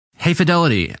Hey,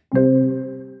 Fidelity.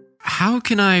 How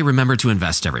can I remember to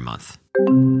invest every month?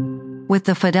 With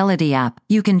the Fidelity app,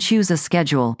 you can choose a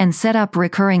schedule and set up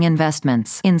recurring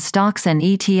investments in stocks and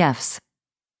ETFs.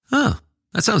 Oh,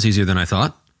 that sounds easier than I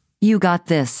thought. You got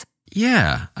this.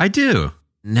 Yeah, I do.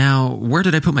 Now, where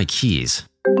did I put my keys?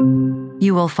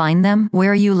 You will find them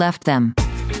where you left them.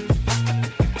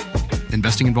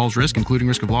 Investing involves risk, including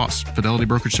risk of loss. Fidelity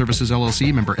Brokerage Services,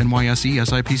 LLC, member NYSE,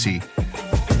 SIPC.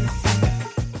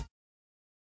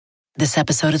 This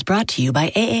episode is brought to you by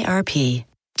AARP.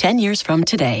 10 years from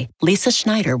today, Lisa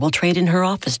Schneider will trade in her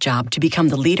office job to become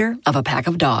the leader of a pack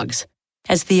of dogs.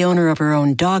 As the owner of her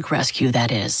own dog rescue,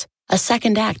 that is. A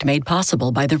second act made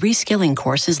possible by the reskilling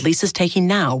courses Lisa's taking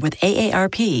now with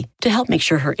AARP to help make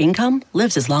sure her income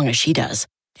lives as long as she does.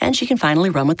 And she can finally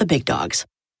run with the big dogs.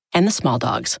 And the small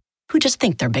dogs, who just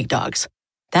think they're big dogs.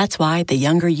 That's why the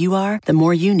younger you are, the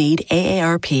more you need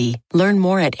AARP. Learn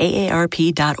more at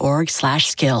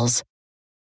aarp.org/skills.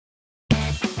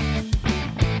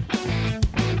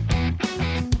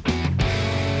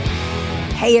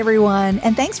 Hey everyone,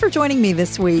 and thanks for joining me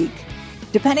this week.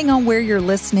 Depending on where you're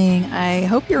listening, I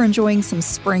hope you're enjoying some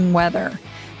spring weather.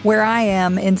 Where I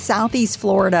am in Southeast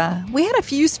Florida, we had a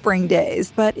few spring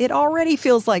days, but it already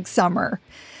feels like summer.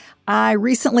 I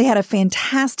recently had a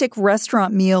fantastic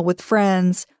restaurant meal with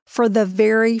friends for the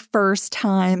very first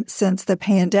time since the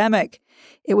pandemic.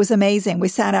 It was amazing. We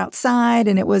sat outside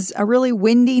and it was a really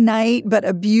windy night, but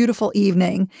a beautiful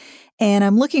evening. And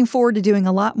I'm looking forward to doing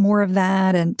a lot more of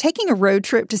that and taking a road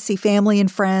trip to see family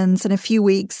and friends in a few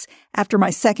weeks after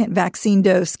my second vaccine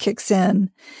dose kicks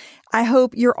in. I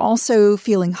hope you're also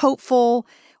feeling hopeful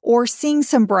or seeing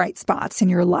some bright spots in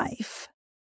your life.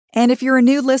 And if you're a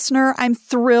new listener, I'm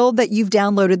thrilled that you've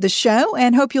downloaded the show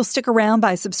and hope you'll stick around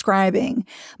by subscribing.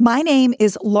 My name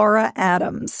is Laura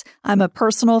Adams. I'm a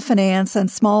personal finance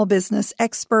and small business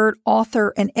expert,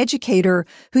 author, and educator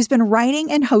who's been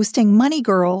writing and hosting Money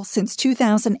Girl since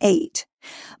 2008.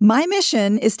 My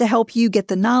mission is to help you get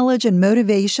the knowledge and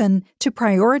motivation to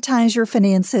prioritize your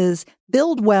finances,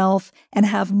 build wealth, and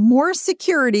have more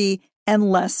security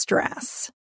and less stress.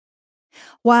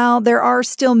 While there are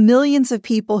still millions of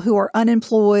people who are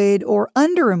unemployed or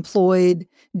underemployed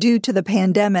due to the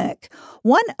pandemic,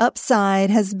 one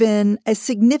upside has been a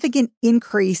significant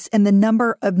increase in the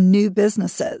number of new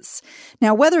businesses.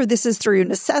 Now, whether this is through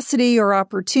necessity or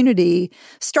opportunity,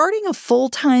 starting a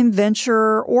full-time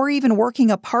venture or even working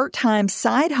a part-time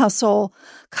side hustle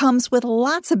comes with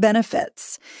lots of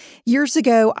benefits. Years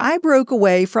ago, I broke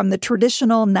away from the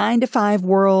traditional 9-to-5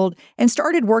 world and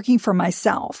started working for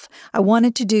myself. I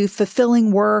wanted to do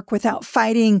fulfilling work without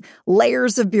fighting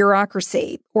layers of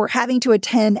bureaucracy or having to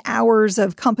attend hours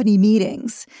of company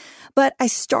meetings. But I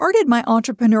started my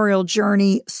entrepreneurial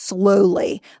journey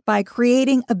slowly by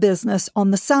creating a business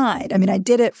on the side. I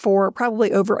did it for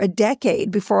probably over a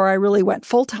decade before I really went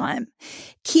full-time.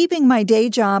 Keeping my day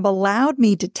job allowed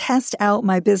me to test out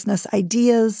my business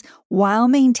ideas while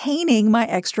maintaining my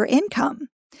extra income.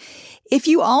 If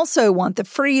you also want the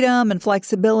freedom and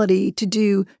flexibility to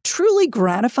do truly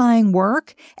gratifying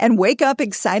work and wake up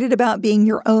excited about being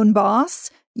your own boss,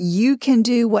 you can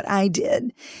do what I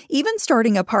did. Even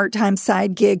starting a part-time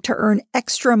side gig to earn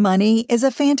extra money is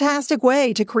a fantastic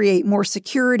way to create more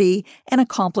security and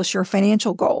accomplish your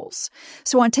financial goals.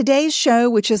 So on today's show,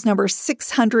 which is number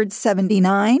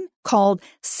 679, called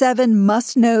 7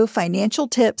 Must-Know Financial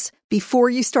Tips Before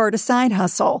You Start a Side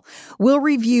Hustle, we'll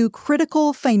review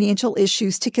critical financial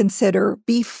issues to consider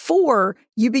before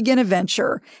you begin a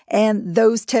venture, and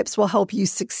those tips will help you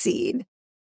succeed.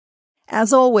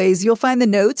 As always, you'll find the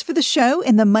notes for the show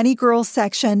in the Money Girl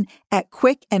section at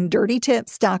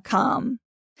quickanddirtytips.com.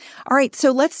 All right,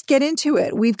 so let's get into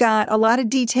it. We've got a lot of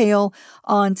detail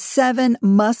on 7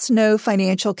 must-know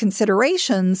financial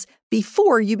considerations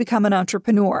before you become an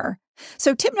entrepreneur.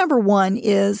 So tip number 1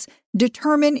 is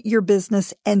determine your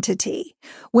business entity.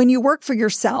 When you work for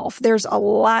yourself, there's a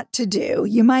lot to do.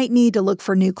 You might need to look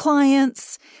for new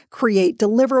clients, create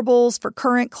deliverables for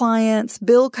current clients,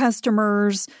 bill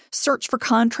customers, search for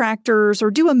contractors, or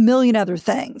do a million other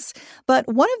things. But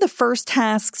one of the first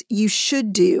tasks you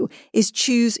should do is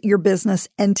choose your business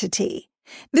entity.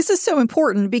 This is so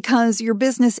important because your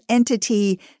business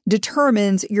entity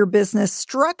determines your business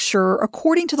structure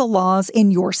according to the laws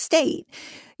in your state.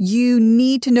 You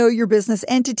need to know your business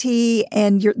entity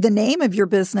and the name of your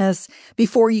business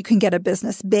before you can get a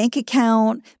business bank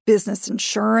account, business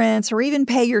insurance, or even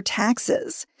pay your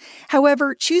taxes.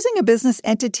 However, choosing a business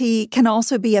entity can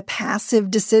also be a passive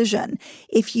decision.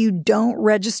 If you don't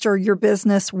register your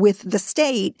business with the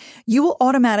state, you will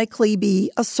automatically be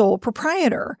a sole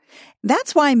proprietor.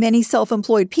 That's why many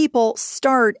self-employed people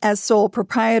start as sole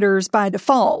proprietors by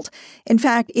default. In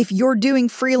fact, if you're doing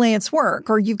freelance work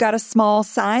or you've got a small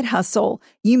side hustle,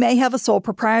 you may have a sole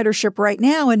proprietorship right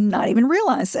now and not even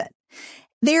realize it.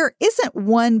 There isn't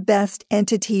one best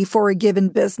entity for a given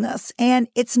business, and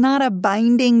it's not a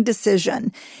binding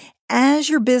decision. As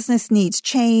your business needs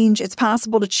change, it's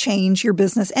possible to change your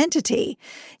business entity.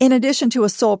 In addition to a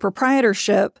sole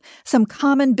proprietorship, some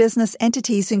common business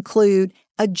entities include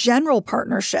a general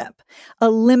partnership,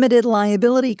 a limited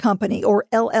liability company or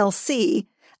LLC,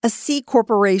 a C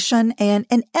corporation, and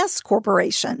an S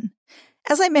corporation.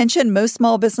 As I mentioned, most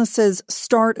small businesses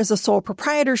start as a sole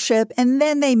proprietorship and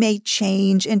then they may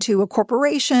change into a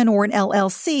corporation or an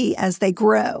LLC as they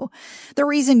grow. The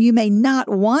reason you may not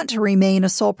want to remain a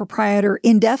sole proprietor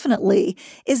indefinitely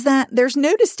is that there's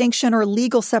no distinction or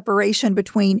legal separation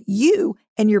between you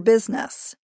and your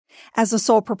business. As a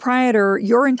sole proprietor,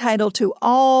 you're entitled to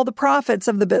all the profits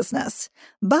of the business,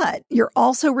 but you're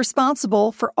also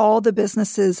responsible for all the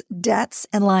business's debts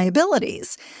and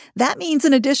liabilities. That means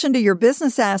in addition to your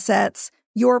business assets,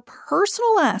 your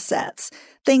personal assets,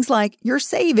 things like your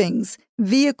savings,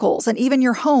 vehicles, and even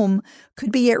your home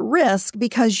could be at risk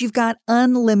because you've got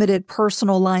unlimited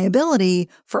personal liability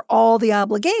for all the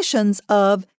obligations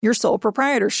of your sole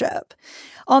proprietorship.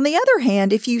 On the other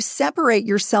hand, if you separate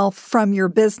yourself from your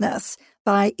business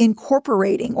by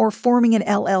incorporating or forming an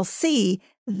LLC,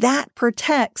 that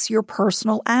protects your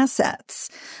personal assets.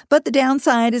 But the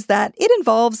downside is that it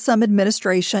involves some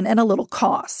administration and a little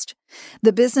cost.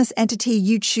 The business entity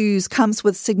you choose comes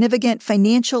with significant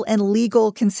financial and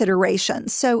legal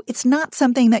considerations, so it's not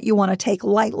something that you want to take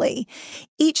lightly.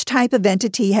 Each type of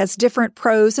entity has different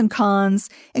pros and cons,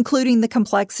 including the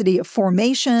complexity of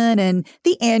formation and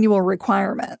the annual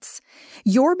requirements.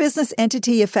 Your business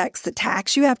entity affects the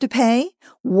tax you have to pay,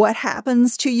 what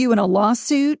happens to you in a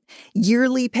lawsuit,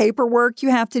 yearly paperwork you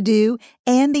have to do,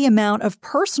 and the amount of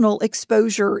personal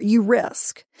exposure you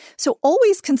risk. So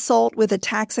always consult with a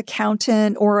tax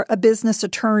accountant or a business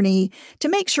attorney to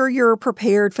make sure you're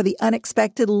prepared for the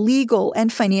unexpected legal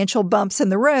and financial bumps in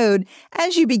the road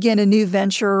as you begin a new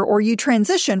venture or you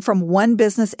transition from one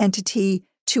business entity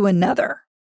to another.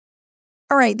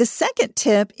 All right, the second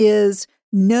tip is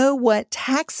know what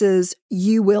taxes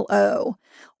you will owe.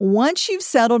 Once you've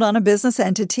settled on a business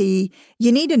entity,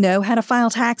 you need to know how to file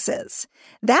taxes.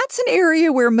 That's an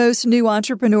area where most new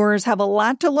entrepreneurs have a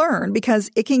lot to learn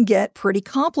because it can get pretty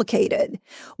complicated.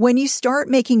 When you start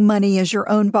making money as your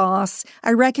own boss,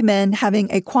 I recommend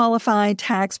having a qualified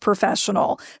tax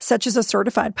professional, such as a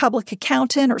certified public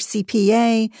accountant or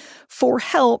CPA, for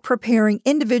help preparing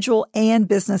individual and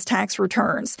business tax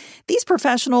returns. These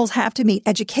professionals have to meet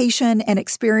education and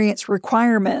experience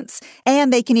requirements,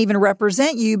 and they can even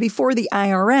represent you before the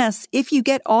IRS if you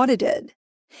get audited.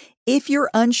 If you're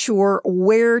unsure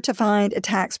where to find a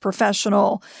tax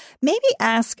professional, maybe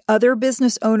ask other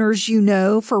business owners you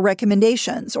know for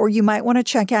recommendations, or you might want to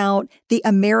check out the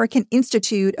American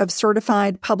Institute of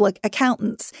Certified Public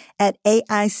Accountants at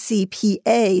AICPA.org.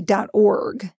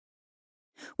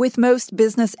 With most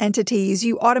business entities,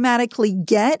 you automatically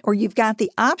get or you've got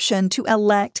the option to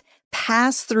elect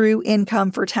pass-through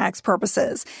income for tax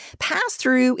purposes.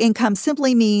 Pass-through income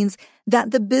simply means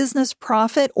that the business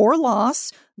profit or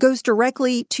loss goes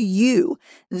directly to you.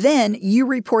 Then you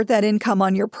report that income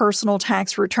on your personal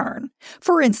tax return.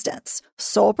 For instance,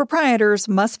 sole proprietors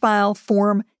must file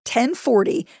Form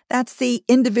 1040. That's the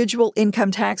individual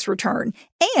income tax return.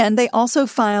 And they also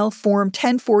file Form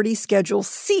 1040 Schedule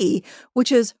C,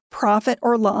 which is profit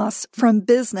or loss from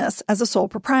business as a sole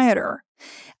proprietor.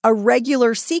 A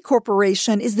regular C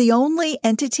corporation is the only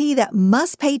entity that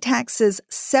must pay taxes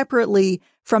separately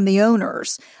from the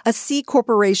owners. A C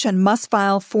corporation must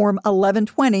file Form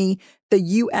 1120, the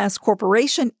U.S.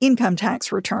 corporation income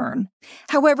tax return.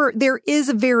 However, there is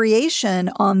a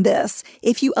variation on this.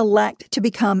 If you elect to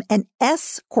become an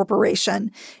S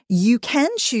corporation, you can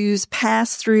choose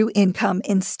pass-through income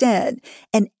instead.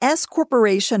 An S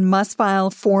corporation must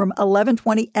file Form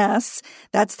 1120S,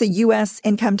 that's the U.S.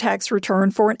 income tax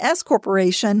return for an S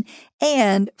corporation,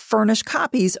 and furnish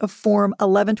copies of Form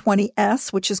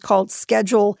 1120S, which is called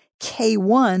Schedule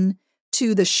K1,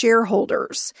 to the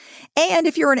shareholders. And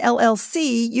if you're an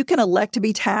LLC, you can elect to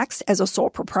be taxed as a sole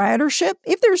proprietorship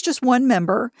if there's just one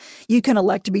member. You can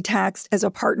elect to be taxed as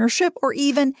a partnership or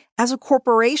even as a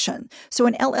corporation. So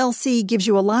an LLC gives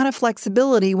you a lot of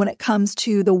flexibility when it comes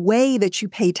to the way that you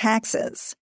pay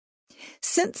taxes.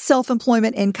 Since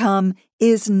self-employment income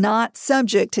is not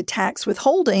subject to tax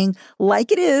withholding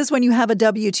like it is when you have a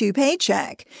W-2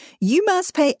 paycheck. You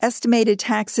must pay estimated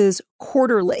taxes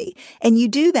quarterly, and you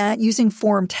do that using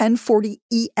Form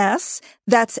 1040-ES,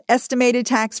 that's estimated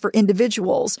tax for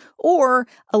individuals, or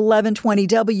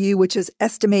 1120-W, which is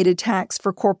estimated tax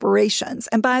for corporations.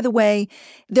 And by the way,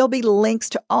 there'll be links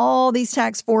to all these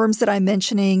tax forms that I'm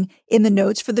mentioning in the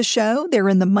notes for the show. They're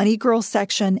in the Money Girl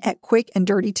section at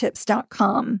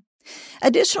quickanddirtytips.com.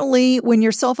 Additionally, when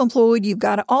you're self-employed, you've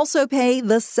got to also pay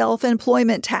the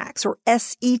self-employment tax, or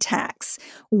SE tax,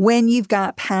 when you've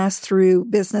got pass-through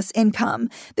business income.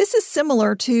 This is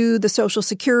similar to the Social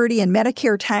Security and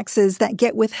Medicare taxes that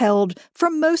get withheld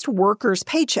from most workers'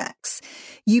 paychecks.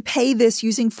 You pay this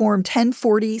using Form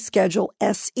 1040 Schedule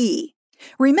SE.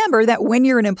 Remember that when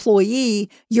you're an employee,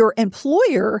 your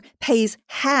employer pays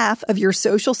half of your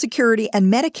Social Security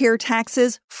and Medicare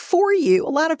taxes for you. A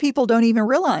lot of people don't even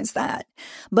realize that.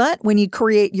 But when you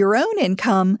create your own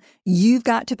income, you've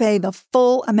got to pay the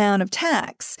full amount of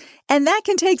tax. And that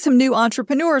can take some new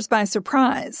entrepreneurs by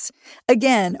surprise.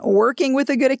 Again, working with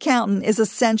a good accountant is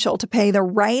essential to pay the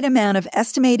right amount of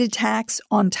estimated tax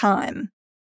on time.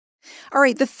 All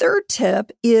right, the third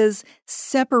tip is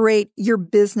separate your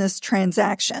business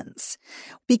transactions.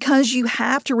 Because you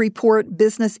have to report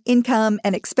business income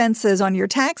and expenses on your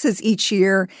taxes each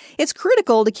year, it's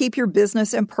critical to keep your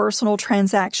business and personal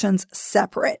transactions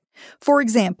separate. For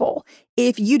example,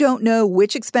 if you don't know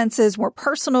which expenses were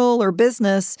personal or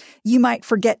business, you might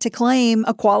forget to claim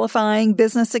a qualifying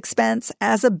business expense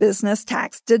as a business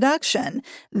tax deduction.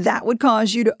 That would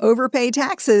cause you to overpay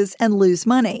taxes and lose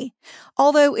money.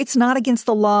 Although it's not against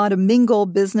the law to mingle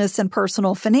business and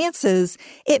personal finances,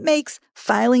 it makes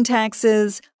filing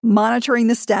taxes, monitoring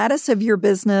the status of your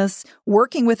business,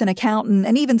 working with an accountant,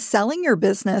 and even selling your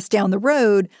business down the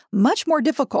road much more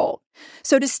difficult.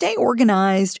 So to stay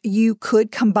organized, you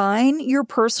could combine your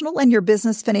personal and your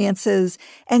business finances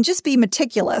and just be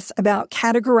meticulous about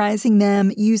categorizing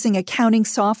them using accounting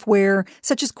software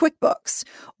such as QuickBooks.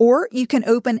 Or you can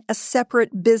open a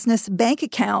separate business bank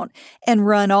account and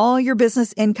run all your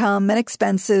business income and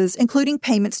expenses, including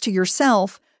payments to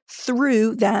yourself,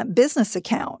 through that business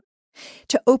account.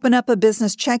 To open up a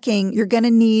business checking, you're going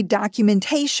to need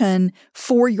documentation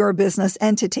for your business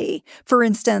entity. For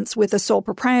instance, with a sole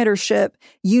proprietorship,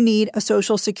 you need a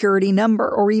Social Security number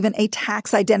or even a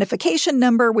tax identification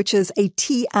number, which is a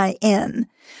TIN.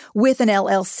 With an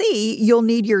LLC, you'll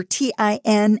need your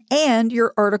TIN and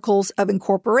your articles of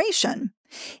incorporation.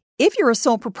 If you're a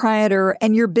sole proprietor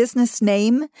and your business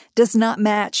name does not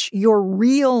match your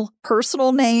real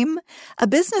personal name, a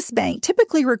business bank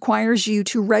typically requires you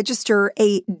to register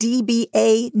a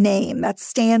DBA name. That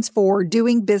stands for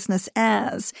Doing Business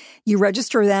As. You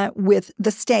register that with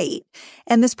the state.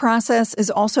 And this process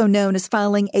is also known as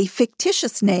filing a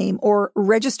fictitious name or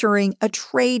registering a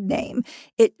trade name.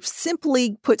 It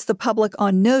simply puts the public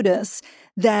on notice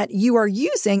that you are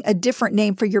using a different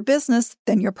name for your business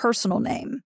than your personal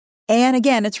name. And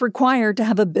again, it's required to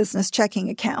have a business checking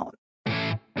account.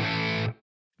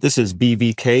 This is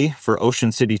BVK for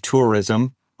Ocean City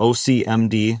Tourism,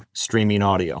 OCMD Streaming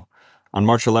Audio. On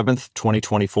March 11th,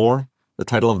 2024, the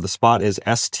title of the spot is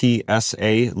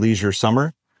STSA Leisure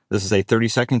Summer. This is a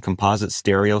 30-second composite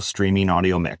stereo streaming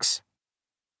audio mix.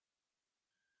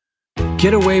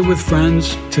 Get away with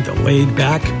friends to the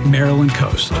laid-back Maryland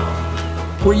coast,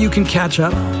 where you can catch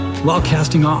up while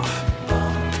casting off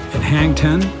and hang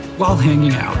 10 while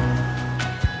hanging out,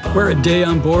 where a day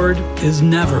on board is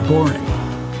never boring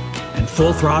and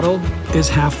full throttle is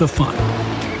half the fun,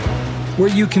 where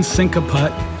you can sink a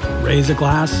putt, raise a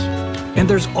glass, and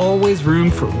there's always room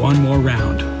for one more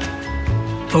round.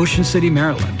 Ocean City,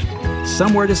 Maryland,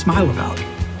 somewhere to smile about.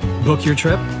 Book your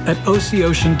trip at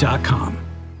OCOcean.com.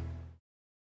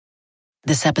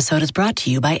 This episode is brought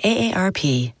to you by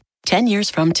AARP. 10 years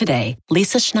from today,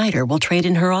 Lisa Schneider will trade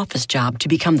in her office job to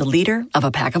become the leader of a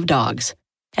pack of dogs.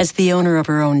 As the owner of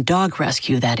her own dog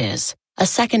rescue, that is. A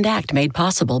second act made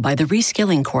possible by the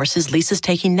reskilling courses Lisa's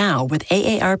taking now with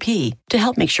AARP to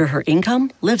help make sure her income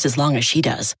lives as long as she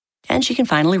does. And she can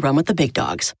finally run with the big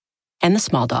dogs. And the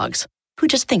small dogs, who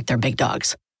just think they're big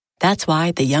dogs. That's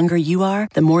why the younger you are,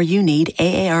 the more you need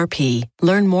AARP.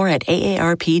 Learn more at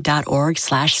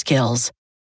aarp.org/skills.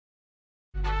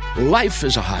 Life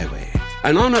is a highway,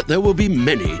 and on it there will be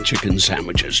many chicken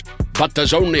sandwiches. But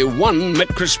there's only one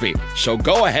McCrispy. So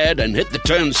go ahead and hit the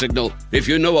turn signal if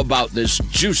you know about this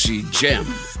juicy gem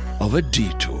of a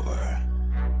detour.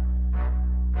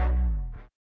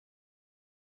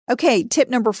 Okay, tip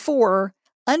number 4,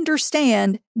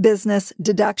 understand business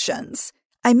deductions.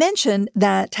 I mentioned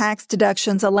that tax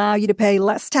deductions allow you to pay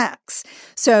less tax.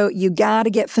 So you got to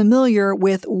get familiar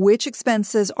with which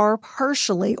expenses are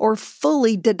partially or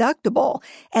fully deductible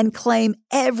and claim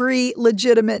every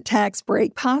legitimate tax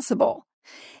break possible.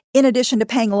 In addition to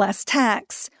paying less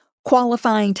tax,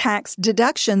 qualifying tax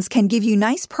deductions can give you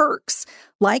nice perks,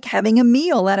 like having a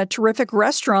meal at a terrific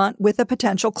restaurant with a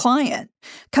potential client,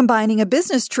 combining a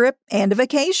business trip and a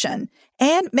vacation,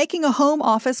 and making a home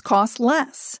office cost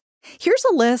less. Here's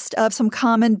a list of some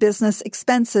common business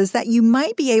expenses that you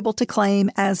might be able to claim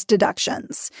as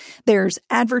deductions. There's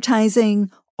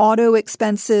advertising, auto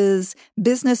expenses,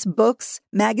 business books,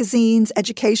 magazines,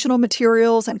 educational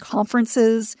materials and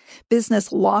conferences,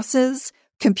 business losses,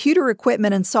 computer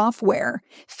equipment and software,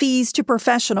 fees to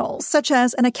professionals such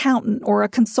as an accountant or a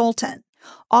consultant,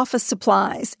 office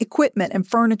supplies, equipment and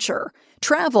furniture,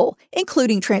 travel,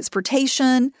 including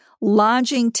transportation,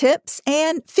 lodging tips,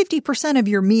 and 50% of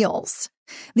your meals.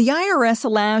 The IRS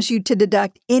allows you to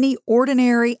deduct any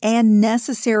ordinary and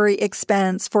necessary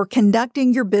expense for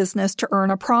conducting your business to earn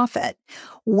a profit.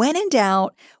 When in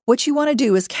doubt, what you want to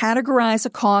do is categorize a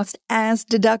cost as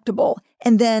deductible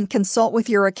and then consult with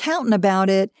your accountant about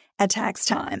it at tax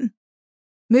time.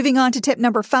 Moving on to tip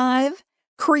number 5,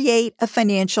 create a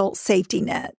financial safety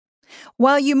net.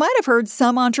 While you might have heard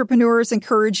some entrepreneurs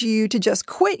encourage you to just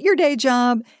quit your day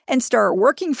job and start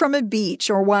working from a beach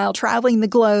or while traveling the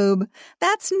globe,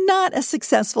 that's not a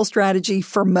successful strategy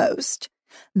for most.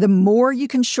 The more you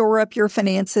can shore up your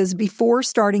finances before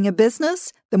starting a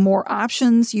business, the more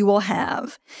options you will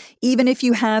have. Even if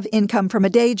you have income from a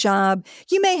day job,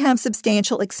 you may have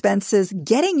substantial expenses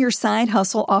getting your side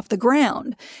hustle off the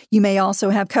ground. You may also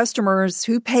have customers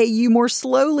who pay you more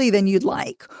slowly than you'd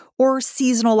like, or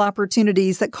seasonal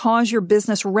opportunities that cause your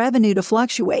business revenue to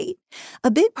fluctuate. A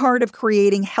big part of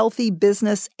creating healthy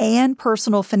business and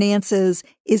personal finances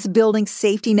is building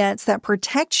safety nets that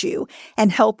protect you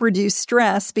and help reduce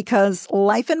stress because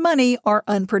life and money are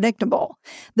unpredictable.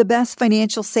 The best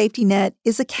financial safety net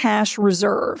is a cash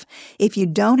reserve. If you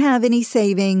don't have any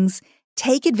savings,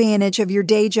 take advantage of your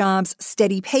day job's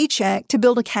steady paycheck to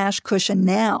build a cash cushion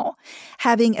now.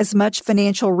 Having as much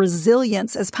financial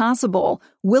resilience as possible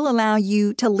will allow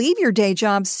you to leave your day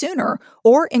job sooner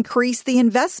or increase the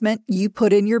investment you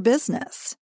put in your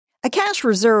business. A cash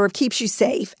reserve keeps you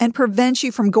safe and prevents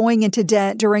you from going into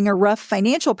debt during a rough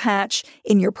financial patch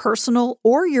in your personal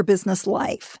or your business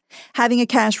life. Having a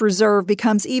cash reserve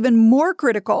becomes even more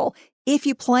critical if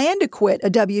you plan to quit a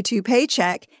W-2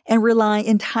 paycheck and rely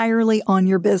entirely on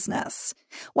your business.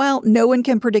 While no one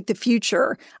can predict the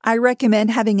future, I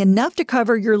recommend having enough to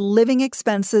cover your living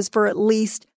expenses for at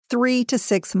least 3 to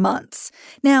 6 months.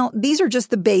 Now, these are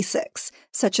just the basics,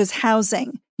 such as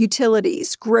housing,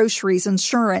 utilities, groceries,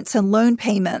 insurance, and loan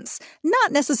payments,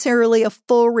 not necessarily a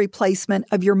full replacement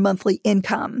of your monthly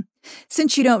income.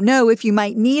 Since you don't know if you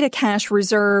might need a cash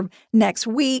reserve next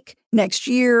week, next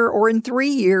year, or in 3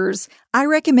 years, I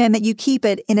recommend that you keep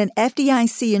it in an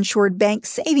FDIC-insured bank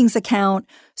savings account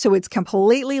so it's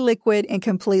completely liquid and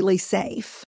completely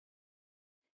safe.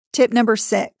 Tip number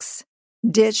 6,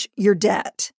 ditch your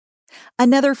debt.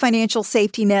 Another financial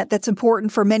safety net that's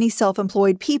important for many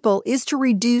self-employed people is to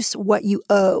reduce what you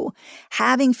owe.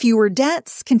 Having fewer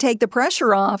debts can take the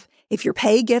pressure off if your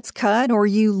pay gets cut or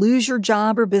you lose your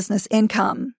job or business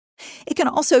income. It can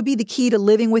also be the key to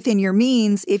living within your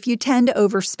means if you tend to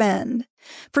overspend.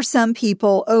 For some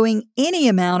people, owing any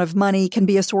amount of money can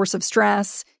be a source of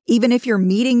stress, even if you're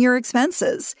meeting your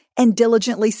expenses and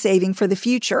diligently saving for the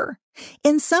future.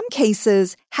 In some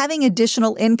cases, having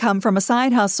additional income from a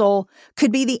side hustle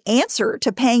could be the answer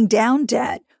to paying down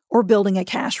debt or building a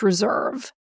cash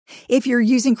reserve. If you're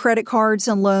using credit cards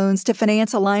and loans to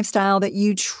finance a lifestyle that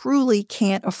you truly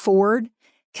can't afford,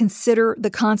 consider the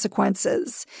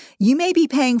consequences. You may be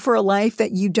paying for a life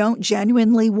that you don't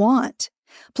genuinely want.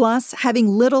 Plus, having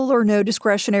little or no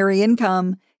discretionary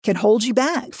income can hold you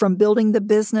back from building the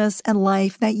business and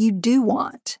life that you do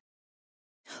want.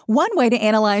 One way to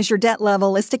analyze your debt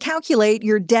level is to calculate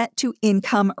your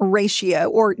debt-to-income ratio,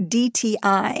 or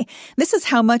DTI. This is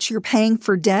how much you're paying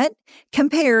for debt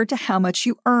compared to how much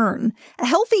you earn. A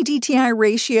healthy DTI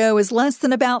ratio is less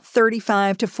than about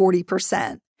 35 to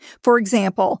 40%. For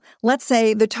example, let's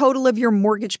say the total of your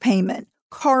mortgage payment,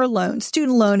 car loan,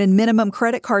 student loan, and minimum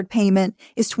credit card payment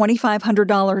is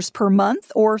 $2,500 per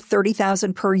month or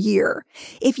 $30,000 per year.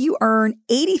 If you earn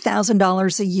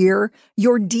 $80,000 a year,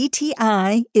 your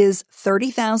DTI is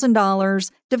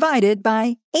 $30,000 divided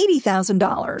by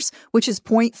 $80,000, which is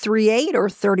 0.38 or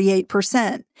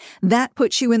 38%. That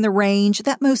puts you in the range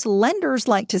that most lenders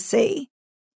like to see.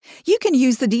 You can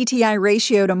use the DTI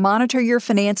ratio to monitor your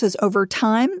finances over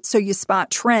time so you spot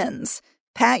trends.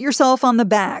 Pat yourself on the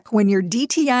back when your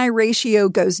DTI ratio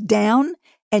goes down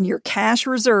and your cash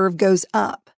reserve goes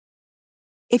up.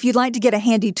 If you'd like to get a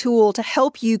handy tool to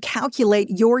help you calculate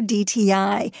your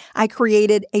DTI, I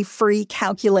created a free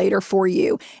calculator for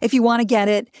you. If you want to get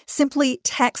it, simply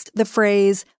text the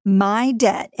phrase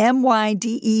MYDEBT,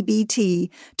 MYDEBT,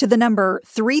 to the number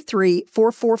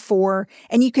 33444,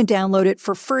 and you can download it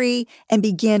for free and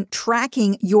begin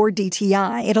tracking your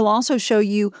DTI. It'll also show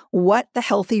you what the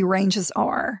healthy ranges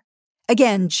are.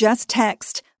 Again, just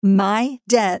text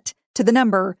MYDEBT to the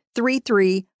number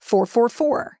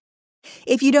 33444.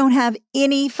 If you don't have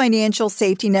any financial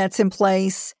safety nets in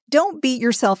place, don't beat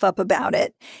yourself up about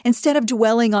it. Instead of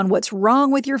dwelling on what's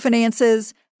wrong with your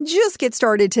finances, just get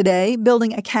started today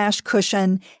building a cash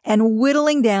cushion and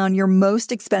whittling down your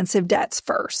most expensive debts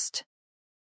first.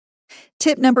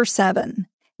 Tip number 7,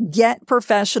 get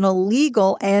professional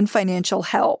legal and financial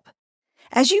help.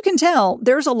 As you can tell,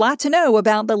 there's a lot to know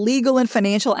about the legal and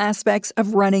financial aspects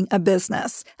of running a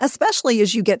business, especially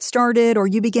as you get started or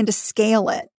you begin to scale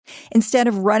it. Instead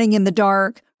of running in the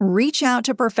dark, reach out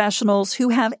to professionals who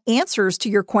have answers to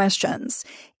your questions.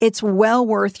 It's well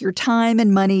worth your time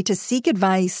and money to seek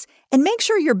advice and make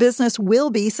sure your business will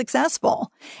be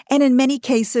successful. And in many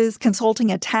cases,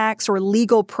 consulting a tax or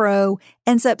legal pro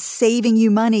ends up saving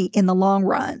you money in the long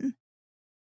run.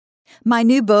 My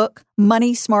new book,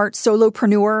 Money Smart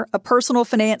Solopreneur, a personal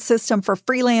finance system for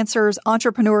freelancers,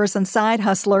 entrepreneurs, and side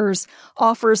hustlers,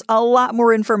 offers a lot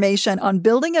more information on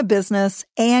building a business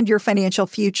and your financial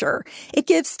future. It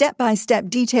gives step-by-step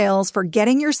details for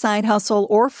getting your side hustle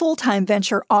or full-time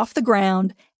venture off the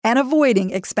ground and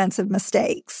avoiding expensive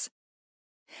mistakes.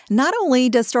 Not only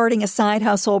does starting a side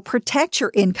hustle protect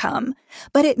your income,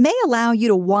 but it may allow you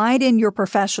to widen your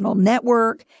professional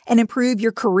network and improve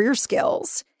your career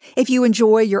skills. If you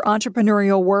enjoy your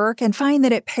entrepreneurial work and find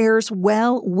that it pairs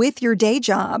well with your day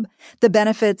job, the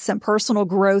benefits and personal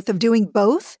growth of doing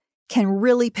both can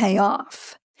really pay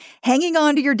off. Hanging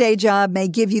on to your day job may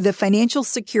give you the financial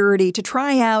security to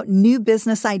try out new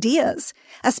business ideas,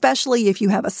 especially if you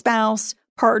have a spouse,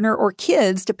 partner, or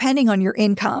kids depending on your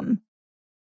income.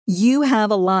 You have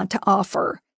a lot to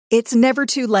offer. It's never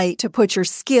too late to put your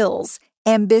skills,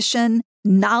 ambition,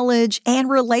 knowledge, and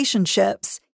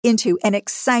relationships into an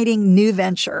exciting new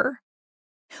venture.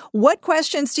 What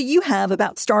questions do you have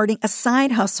about starting a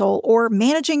side hustle or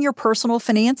managing your personal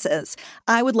finances?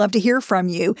 I would love to hear from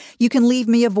you. You can leave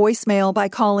me a voicemail by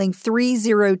calling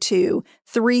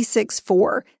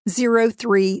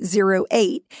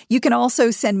 302-364-0308. You can also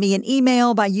send me an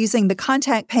email by using the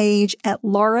contact page at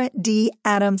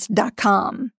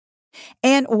lauradadams.com.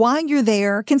 And while you're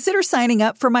there, consider signing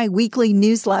up for my weekly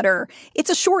newsletter. It's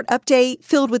a short update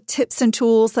filled with tips and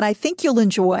tools that I think you'll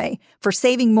enjoy for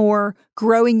saving more,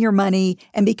 growing your money,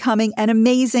 and becoming an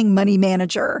amazing money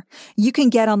manager. You can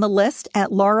get on the list at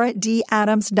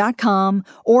lauradadams.com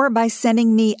or by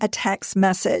sending me a text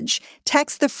message.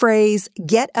 Text the phrase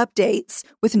 "Get Updates"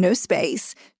 with no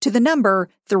space to the number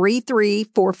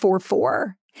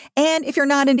 33444. And if you're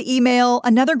not into email,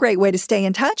 another great way to stay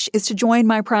in touch is to join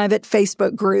my private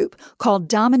Facebook group called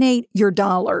Dominate Your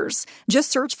Dollars.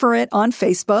 Just search for it on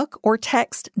Facebook or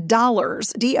text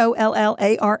dollars,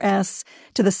 DOLLARS,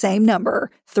 to the same number,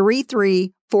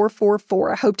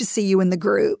 33444. I hope to see you in the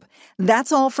group.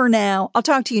 That's all for now. I'll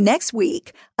talk to you next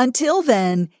week. Until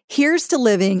then, here's to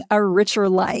living a richer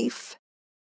life.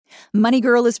 Money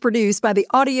Girl is produced by the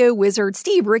audio wizard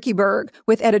Steve Rickyberg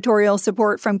with editorial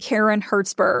support from Karen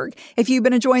Hertzberg. If you've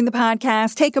been enjoying the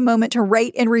podcast, take a moment to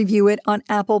rate and review it on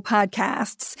Apple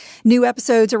Podcasts. New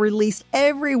episodes are released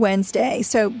every Wednesday,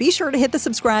 so be sure to hit the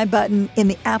subscribe button in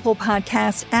the Apple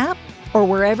Podcast app or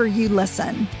wherever you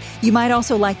listen. You might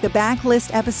also like the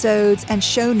backlist episodes and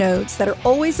show notes that are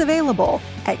always available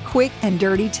at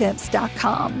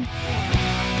quickanddirtytips.com.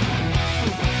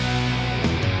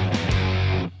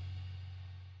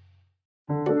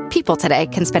 People today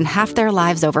can spend half their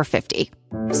lives over 50.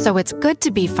 So it's good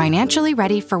to be financially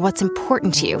ready for what's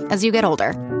important to you as you get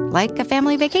older, like a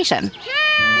family vacation.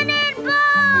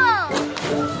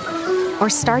 Or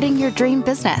starting your dream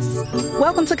business.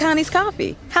 Welcome to Connie's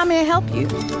Coffee. How may I help you?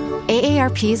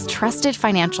 AARP's trusted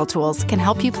financial tools can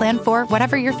help you plan for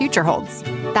whatever your future holds.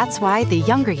 That's why the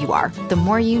younger you are, the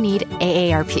more you need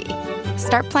AARP.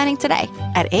 Start planning today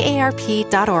at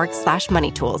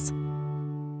aarp.org/moneytools.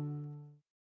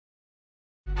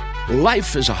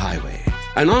 Life is a highway,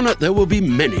 and on it there will be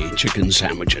many chicken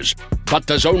sandwiches. But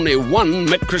there's only one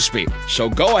McCrispy. So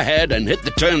go ahead and hit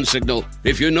the turn signal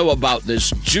if you know about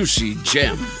this juicy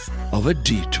gem of a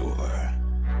detour.